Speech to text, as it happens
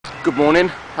Good morning,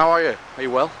 how are you? Are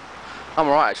you well? I'm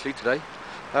alright actually today.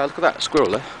 Look at that squirrel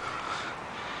there.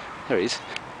 There he is.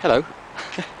 Hello.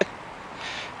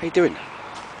 How you doing?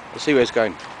 Let's see where he's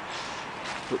going.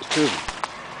 Look, there's two of them.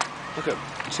 Look at him.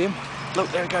 You see him? Look,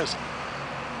 there he goes.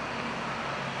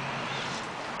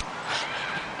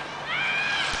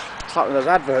 It's like one of those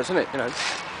adverts, isn't it? You know.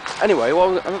 Anyway,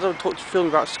 well, I'm not going to film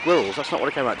about squirrels. That's not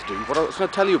what I came out to do. What I was going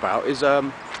to tell you about is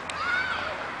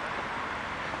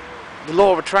the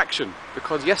law of attraction,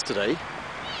 because yesterday,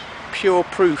 pure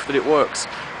proof that it works.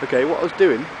 Okay, what I was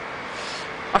doing,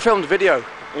 I filmed a video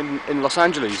in Los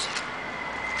Angeles,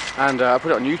 and I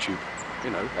put it on YouTube, you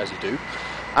know, as you do.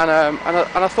 And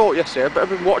I thought yesterday, I've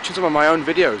been watching some of my own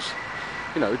videos,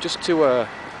 you know, just to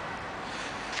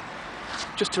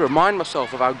remind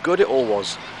myself of how good it all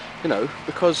was, you know,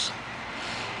 because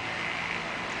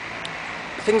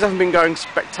things haven't been going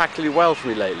spectacularly well for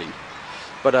me lately.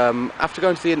 But after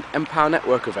going to the Empower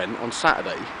Network event on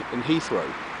Saturday in Heathrow,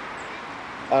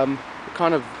 it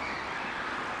kind of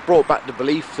brought back the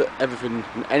belief that everything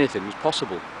and anything was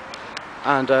possible.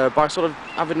 And by sort of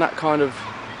having that kind of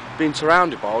being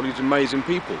surrounded by all these amazing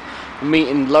people, and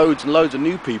meeting loads and loads of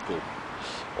new people,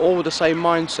 all with the same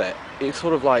mindset, it's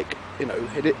sort of like, you know,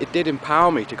 it did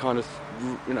empower me to kind of,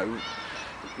 you know,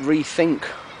 rethink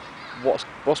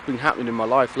what's been happening in my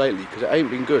life lately, because it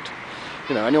ain't been good.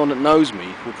 You know, anyone that knows me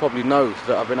will probably know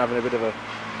that I've been having a bit of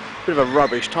a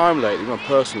rubbish time lately in my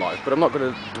personal life, but I'm not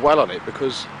going to dwell on it,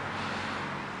 because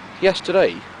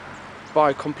yesterday,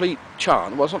 by complete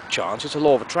chance, well, it's not chance, it's a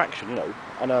law of attraction, you know,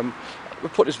 and we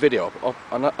put this video up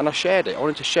and I shared it. I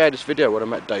wanted to share this video when I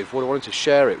met Dave Wood. I wanted to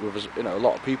share it with, you know, a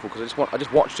lot of people, because I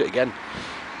just watched it again,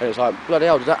 and it's like, bloody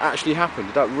hell, did that actually happen?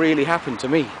 Did that really happen to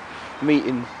me?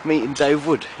 Meeting Dave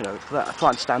Wood, you know. I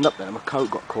tried to stand up then and my coat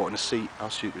got caught in a seat. How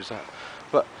stupid is that?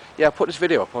 But yeah, I put this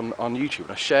video up on YouTube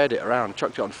and I shared it around,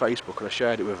 chucked it on Facebook, and I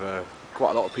shared it with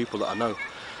quite a lot of people that I know.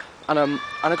 And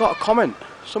I got a comment.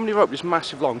 Somebody wrote this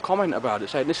massive long comment about it,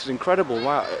 saying this is incredible.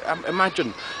 Wow,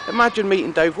 imagine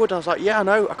meeting Dave Wood. I was like, yeah, I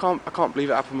know. I can't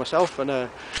believe it happened myself. And they're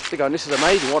going, this is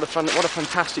amazing. What a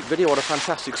fantastic video. What a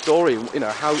fantastic story. You know,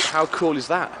 how cool is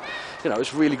that? You know,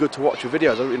 it's really good to watch your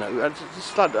videos. You know,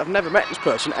 I've never met this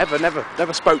person ever.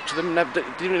 Never spoke to them.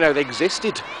 Didn't even know they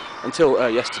existed until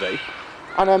yesterday.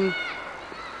 And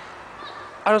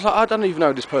I was like, I don't even know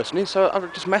who this person is, so I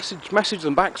just messaged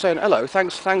them back saying, hello,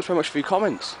 thanks very much for your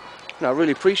comments. You know, I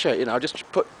really appreciate it. You know, I just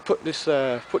put this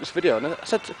video, and I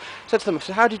said to them, I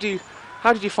said, how did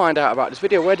you find out about this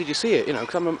video? Where did you see it? You know,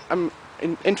 because I'm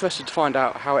interested to find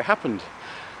out how it happened.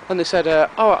 And they said,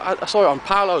 oh, I saw it on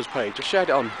Paolo's page. I shared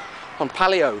it on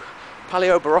Palio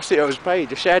Barossio's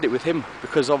page. I shared it with him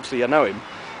because obviously I know him,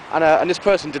 and this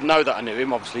person didn't know that I knew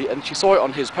him, obviously, and she saw it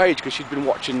on his page because she'd been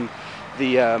watching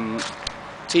the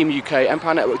Team UK,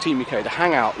 Empire Network Team UK, the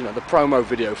hangout, you know, the promo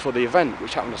video for the event,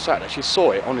 which happened on Saturday. She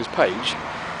saw it on his page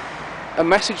and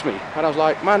messaged me, and I was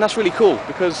like, man, that's really cool,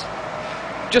 because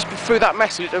just through that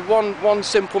message, one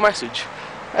simple message,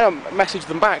 I messaged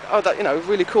them back, oh, that, you know,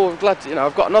 really cool, I'm glad, you know,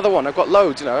 I've got another one, I've got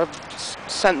loads, you know, I've just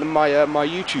sent them my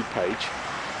YouTube page,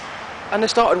 and they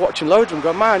started watching loads of them,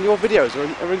 going, man, your videos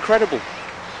are incredible.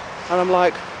 And I'm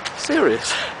like,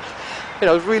 serious? You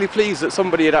know, I was really pleased that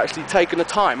somebody had actually taken the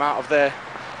time out of their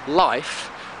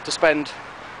life to spend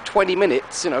 20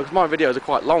 minutes, you know, because my videos are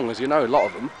quite long, as you know, a lot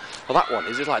of them. Well, that one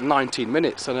is, it's like 19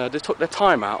 minutes, and they took their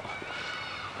time out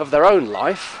of their own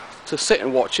life to sit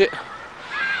and watch it.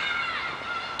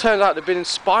 Turns out they've been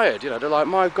inspired, you know, they're like,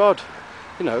 my God,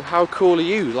 you know, how cool are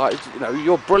you? Like, you know,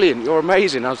 you're brilliant, you're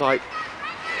amazing. I was like,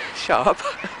 shut up.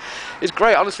 It's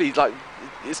great, honestly, like,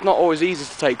 it's not always easy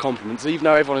to take compliments, even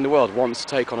though everyone in the world wants to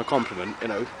take on a compliment, you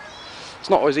know. It's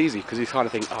not always easy, because you kind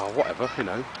of think, oh, whatever, you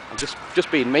know, I'm just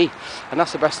being me. And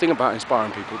that's the best thing about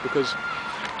inspiring people, because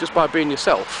just by being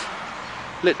yourself,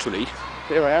 literally,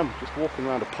 here I am, just walking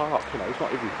around a park, you know, it's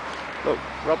not even, look,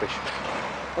 rubbish.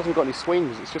 It hasn't got any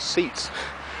swings, it's just seats.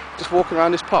 Just walking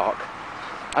around this park.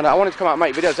 And I wanted to come out and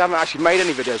make videos. I haven't actually made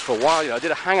any videos for a while, you know. I did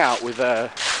a hangout with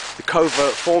the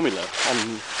Covert Formula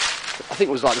on, I think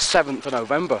it was like the 7th of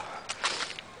November.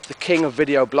 The king of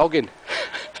video blogging.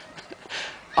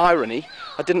 Irony,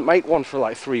 I didn't make one for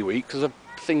like 3 weeks because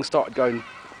things started going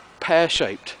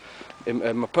pear-shaped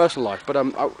in my personal life. But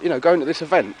you know, going to this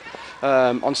event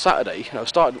on Saturday, you know, I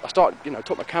started, you know,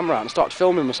 took my camera out and started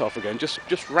filming myself again,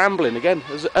 just rambling again,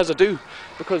 as I do,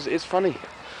 because it's funny.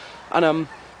 And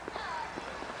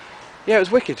yeah, it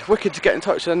was wicked to get in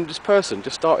touch. And this person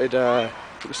just started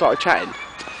chatting,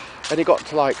 and it got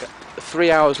to like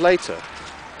 3 hours later,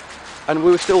 and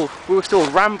we were still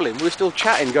rambling, we were still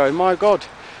chatting, going, my God,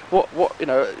 what, you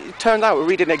know, it turned out we're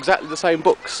reading exactly the same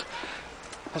books,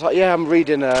 I was like, yeah, I'm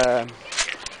reading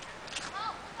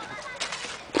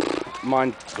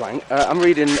mind blank. I'm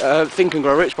reading Think and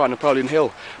Grow Rich by Napoleon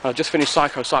Hill, and I've just finished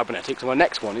Psycho-Cybernetics, and my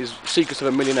next one is Secrets of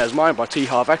a Millionaire's Mind by T.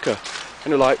 Harv Eker.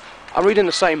 And you're like, I'm reading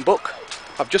the same book.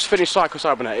 I've just finished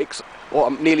Psycho-Cybernetics, or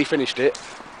I'm nearly finished it.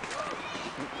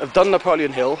 I've done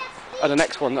Napoleon Hill, and the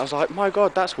next one, I was like, my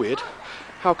God, that's weird.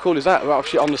 How cool is that? We're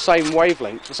actually on the same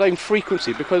wavelength, the same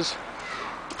frequency, because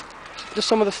just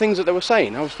some of the things that they were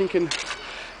saying, I was thinking,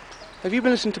 have you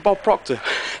been listening to Bob Proctor?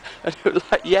 And it was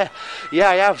like, yeah,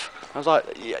 I have. I was like,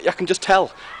 yeah, I can just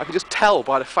tell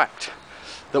by the fact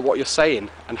that what you're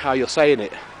saying and how you're saying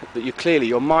it, that you clearly,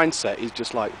 your mindset is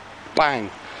just like,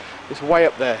 bang, it's way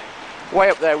up there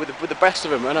with the best of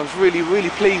them. And I was really,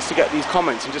 really pleased to get these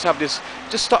comments and just have this,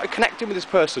 just started connecting with this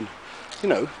person, you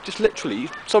know, just literally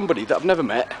somebody that I've never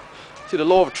met, through the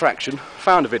law of attraction,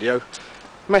 found a video,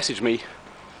 messaged me,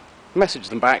 messaged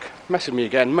them back, messaged me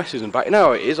again, messaged them back. You know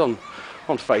how it is on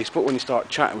Facebook when you start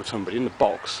chatting with somebody in the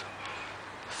box.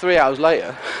 3 hours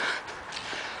later,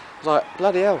 I was like,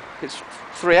 bloody hell, it's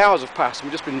 3 hours have passed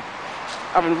and we've just been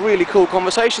having really cool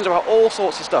conversations about all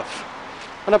sorts of stuff,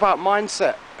 and about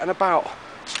mindset, and about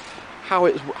how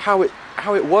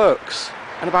it works,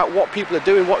 and about what people are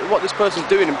doing, what this person's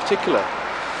doing in particular.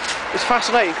 It's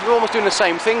fascinating because we're almost doing the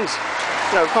same things.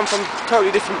 You know, we come from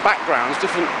totally different backgrounds,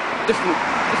 different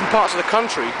parts of the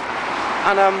country,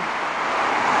 and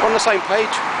we're on the same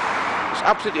page. It's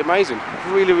absolutely amazing.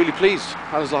 I'm really, really pleased.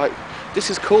 I was like, this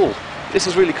is cool. This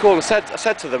is really cool. And I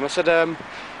said to them, I said,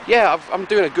 yeah, I'm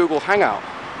doing a Google Hangout,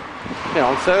 you know,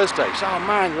 on Thursday. So, oh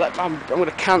man, I'm going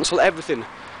to cancel everything.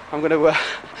 I'm going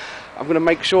to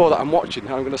make sure that I'm watching.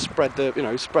 I'm going to spread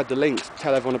the links,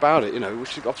 tell everyone about it. You know,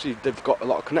 which obviously they've got a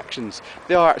lot of connections.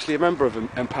 They are actually a member of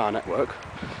Empower Network.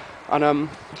 And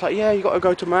it's like, yeah, you got to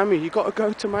go to Miami. You got to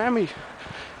go to Miami.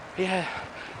 Yeah.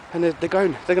 And they're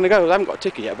going to go. They haven't got a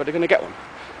ticket yet, but they're going to get one.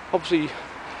 Obviously,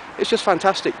 it's just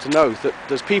fantastic to know that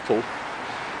there's people,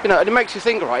 you know, and it makes you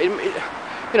think, right?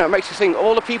 You know, it makes you think,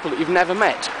 all the people that you've never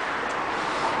met.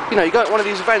 You know, you go to one of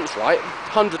these events, right?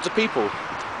 Hundreds of people.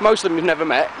 Most of them you've never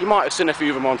met. You might have seen a few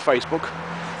of them on Facebook.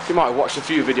 You might have watched a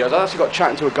few videos. I actually got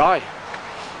chatting to a guy,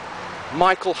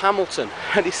 Michael Hamilton,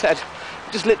 and he said,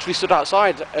 just literally stood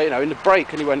outside, you know, in the break,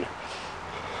 and he went,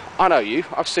 I know you.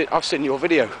 I've seen your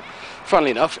video.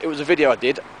 Funnily enough, it was a video I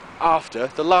did after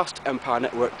the last Empire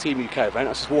Network Team UK event. I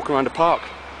was just walking around the park.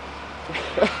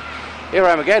 Here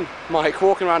I am again, Mike,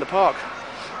 walking around the park.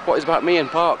 What is about me and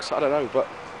parks? I don't know, but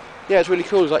yeah, it's really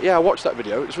cool. It's like, yeah, I watched that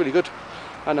video. It's really good,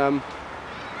 and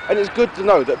it's good to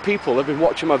know that people have been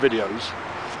watching my videos.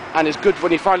 And it's good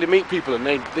when you finally meet people and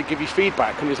they give you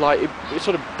feedback, and it's like it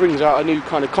sort of brings out a new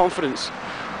kind of confidence,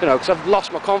 you know, because I've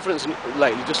lost my confidence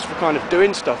lately just for kind of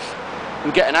doing stuff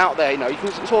and getting out there. You know,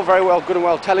 it's all very well, good and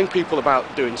well telling people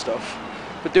about doing stuff,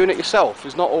 but doing it yourself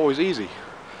is not always easy.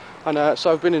 And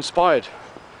so I've been inspired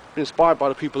by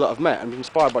the people that I've met, and been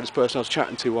inspired by this person I was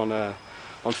chatting to on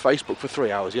Facebook for 3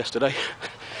 hours yesterday.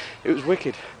 It was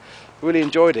wicked. Really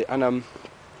enjoyed it, and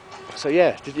so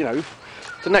yeah, you know.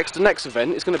 The next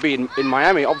event is going to be in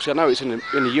Miami. Obviously, I know it's in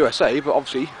the USA, but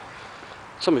obviously,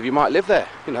 some of you might live there.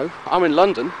 You know, I'm in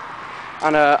London,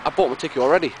 and I bought my ticket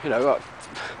already. You know,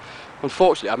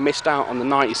 unfortunately, I missed out on the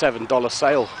 $97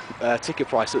 sale ticket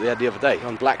price that they had the other day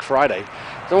on Black Friday.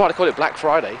 I don't know why they call it Black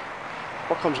Friday.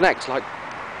 What comes next? Like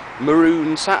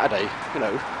Maroon Saturday, you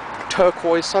know,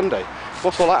 Turquoise Sunday.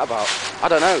 What's all that about? I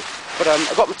don't know. But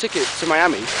I got my ticket to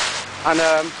Miami, and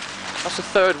that's the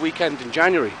third weekend in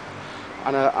January.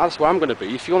 And that's where I'm going to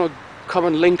be. If you want to come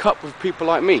and link up with people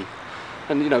like me,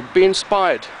 and you know, be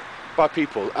inspired by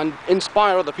people and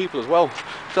inspire other people as well,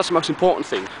 that's the most important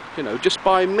thing. You know, just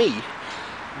by me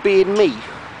being me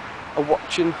and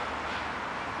watching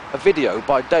a video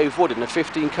by Dave Wood in the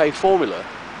 15k formula,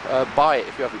 buy it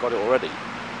if you haven't got it already.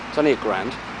 It's only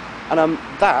 £1,000, and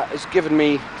that has given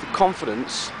me the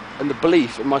confidence and the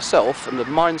belief in myself and the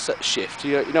mindset shift.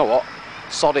 You know what?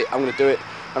 Sod it, I'm going to do it.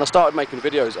 And I started making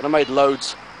videos, and I made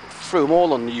loads, threw them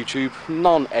all on YouTube,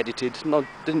 non-edited,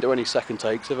 didn't do any second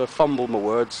takes. If I fumbled my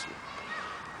words,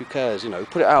 who cares, you know,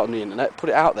 put it out on the internet, put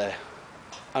it out there,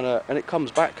 and it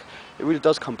comes back. It really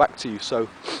does come back to you. So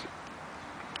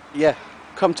yeah,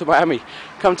 come to Miami,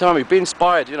 be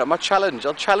inspired. You know, my challenge,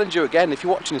 I'll challenge you again. If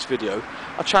you're watching this video,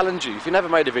 I'll challenge you. If you never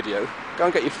made a video, go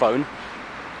and get your phone,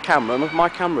 camera. My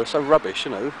camera is so rubbish,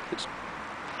 you know, it's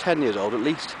 10 years old at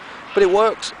least. But it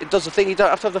works, it does the thing. You don't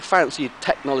have to have the fancy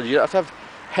technology, you don't have to have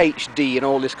HD and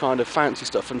all this kind of fancy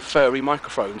stuff, and furry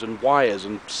microphones and wires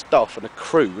and stuff and a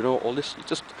crew and all this. It's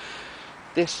just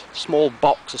this small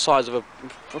box the size of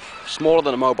smaller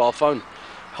than a mobile phone,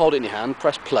 hold it in your hand,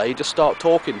 press play, just start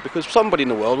talking, because somebody in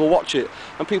the world will watch it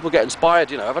and people get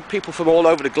inspired. You know, I've had people from all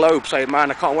over the globe saying,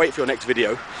 man, I can't wait for your next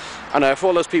video. And for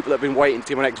all those people that have been waiting to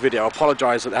see my next video, I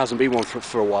apologise that there hasn't been one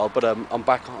for a while, but I'm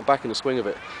back in the swing of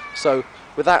it. So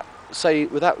with that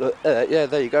yeah,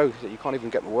 there you go. You can't even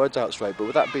get my words out straight. But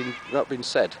with that being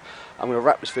said, I'm going to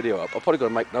wrap this video up. I'm probably going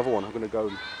to make another one. I'm going to go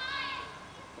and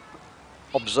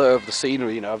observe the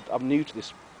scenery. You know, I'm new to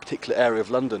this particular area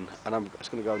of London, and I'm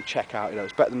just going to go and check out. You know,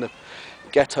 it's better than the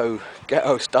ghetto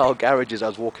style garages I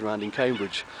was walking around in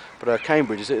Cambridge. But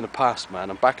Cambridge is in the past, man.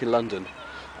 I'm back in London,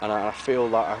 and I feel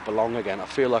like I belong again. I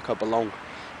feel like I belong.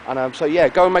 And so yeah,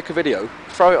 go and make a video,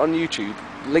 throw it on YouTube,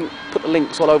 put the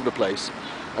links all over the place,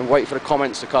 and wait for the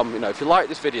comments to come. You know, if you like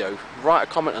this video, write a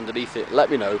comment underneath it, let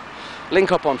me know.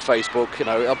 Link up on Facebook, you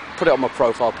know, I'll put it on my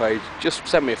profile page. Just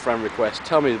send me a friend request,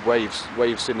 tell me where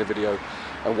you've seen the video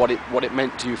and what it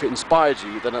meant to you. If it inspired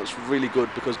you, then that's really good,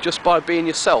 because just by being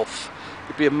yourself,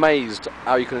 you'd be amazed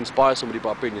how you can inspire somebody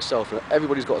by being yourself. You know,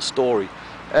 everybody's got a story.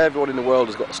 Everyone in the world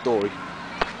has got a story.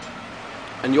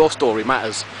 And your story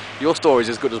matters. Your story is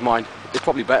as good as mine. It's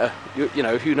probably better. You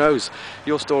know, who knows?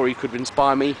 Your story could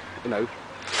inspire me. You know,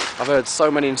 I've heard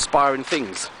so many inspiring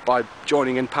things by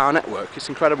joining Empower Network. It's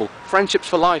incredible. Friendships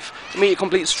for life. You meet a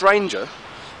complete stranger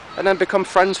and then become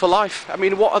friends for life. I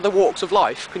mean, what other walks of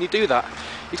life can you do that?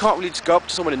 You can't really just go up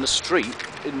to someone in the street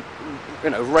in, you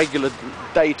know, regular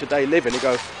day-to-day living and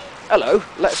go, hello,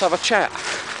 let's have a chat.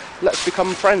 Let's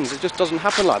become friends. It just doesn't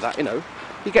happen like that, you know.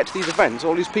 You get to these events,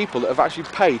 all these people that have actually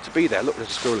paid to be there. Look, there's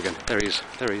a squirrel again. There he is.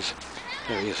 There he is.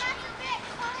 There he is.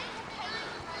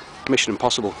 Mission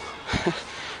impossible.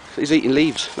 He's eating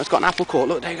leaves. That's got an apple core.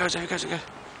 Look, there he goes, there he goes, there he goes.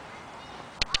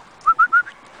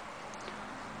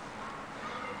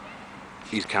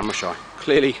 He's camera shy,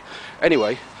 clearly.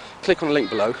 Anyway, click on the link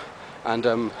below, and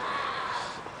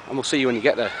we'll see you when you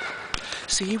get there.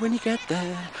 See you when you get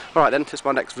there. Alright then, this is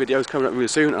my next video. It's coming up really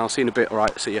soon, and I'll see you in a bit.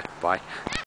 Alright, see you. Bye.